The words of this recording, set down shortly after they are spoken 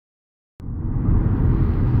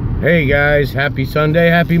Hey guys, happy Sunday,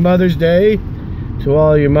 happy Mother's Day to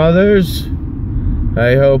all your mothers.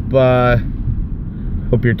 I hope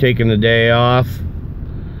you're taking the day off.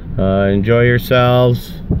 Enjoy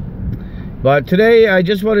yourselves. But today I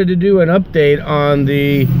just wanted to do an update on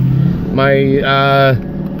my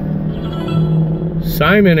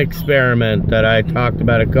Simon experiment that I talked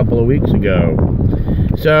about a couple of weeks ago.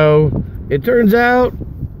 So it turns out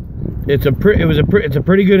it's a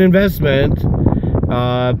pretty good investment.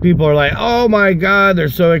 People are like, oh my god, they're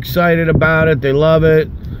so excited about it, they love it,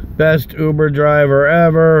 best Uber driver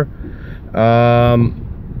ever.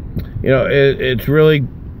 You know, it's really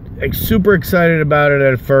super excited about it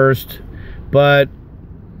at first, but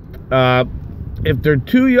if they're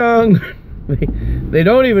too young, they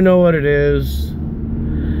don't even know what it is,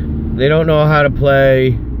 they don't know how to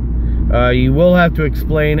play. You will have to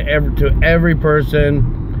explain to every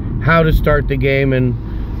person how to start the game and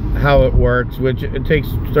how it works, which it takes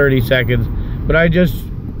 30 seconds. But I just,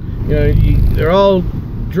 you know, they're all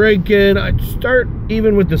drinking. I start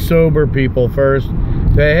even with the sober people first.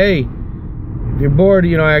 Say, hey, if you're bored,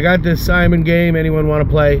 you know, I got this Simon game, anyone want to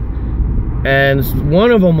play? And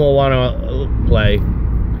one of them will want to play.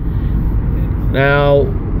 Now,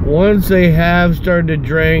 once they have started to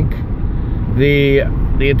drink, the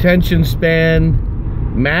attention span,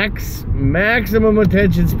 maximum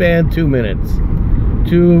attention span, 2 minutes.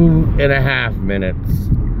 2.5 minutes.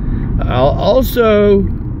 Also,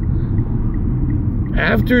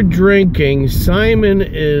 after drinking, Simon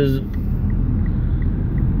is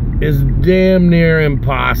damn near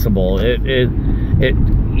impossible.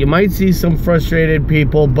 You might see some frustrated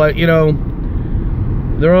people, but you know,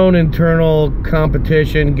 their own internal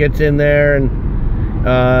competition gets in there, and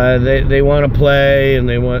they want to play, and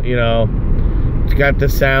they want, you know, it's got the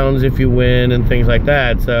sounds if you win and things like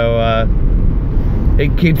that. So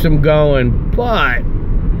it keeps them going. But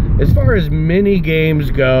as far as mini games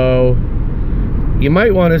go, you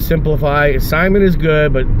might want to simplify. Simon is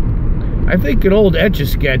good, but I think an old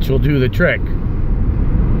Etch-a-Sketch will do the trick.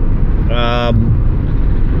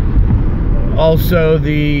 Also,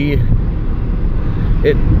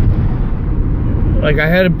 like, I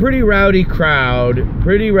had a pretty rowdy crowd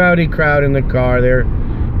in the car. They're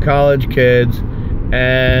college kids,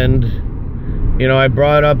 and you know, I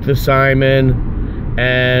brought up the Simon,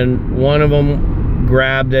 and one of them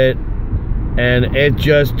grabbed it, and it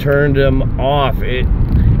just turned them off.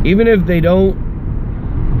 Even if they don't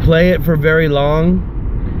play it for very long,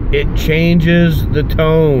 it changes the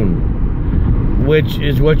tone, which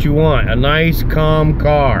is what you want, a nice calm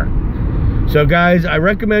car. So guys, I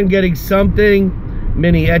recommend getting something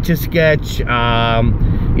mini Etch-a-Sketch. You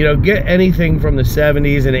know, get anything from the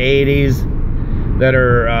 70s and 80s that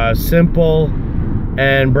are simple,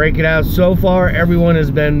 and break it out. So far, everyone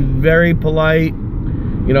has been very polite.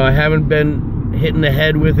 You know, I haven't been hit in the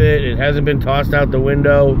head with it. It hasn't been tossed out the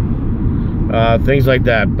window. Things like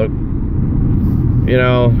that. But, you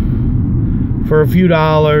know, for a few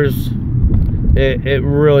dollars, it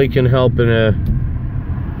really can help in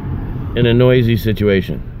a noisy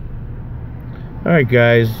situation. Alright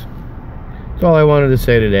guys, that's all I wanted to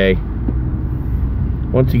say today.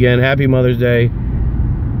 Once again, happy Mother's Day.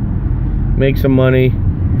 Make some money,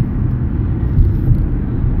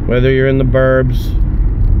 whether you're in the burbs,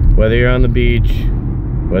 whether you're on the beach,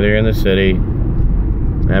 whether you're in the city.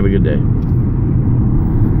 Have a good day.